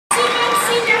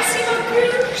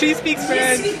She speaks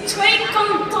French. Je suis très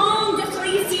content d'être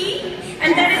ici,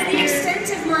 and that is the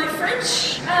extent of my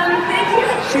French. Thank you.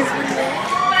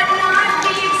 But not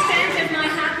the extent of my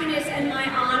happiness and my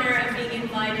honor of being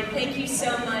invited. Thank you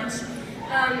so much.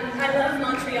 I love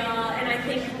Montreal, and I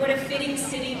think what a fitting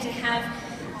city to have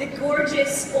the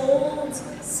gorgeous old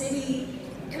city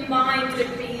combined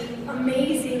with the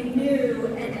amazing new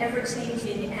and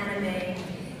ever-changing anime.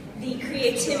 The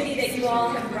creativity that you all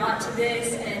have brought to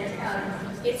this, and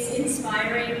it's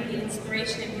inspiring, the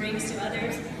inspiration it brings to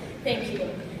others. Thank you.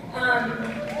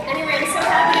 Anyway, I'm so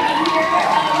happy to be here.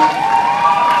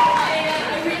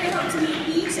 I really hope to meet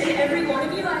each and every one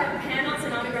of you. I have panels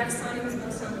and autograph signings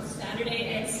both on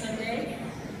Saturday and Sunday.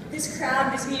 This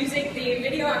crowd, this music, the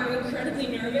video, I'm incredibly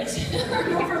nervous.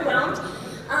 I'm overwhelmed.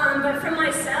 But from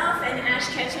myself and Ash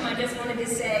Ketchum, I just wanted to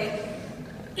say,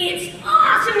 it's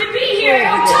awesome to be here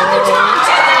at Otakuthon!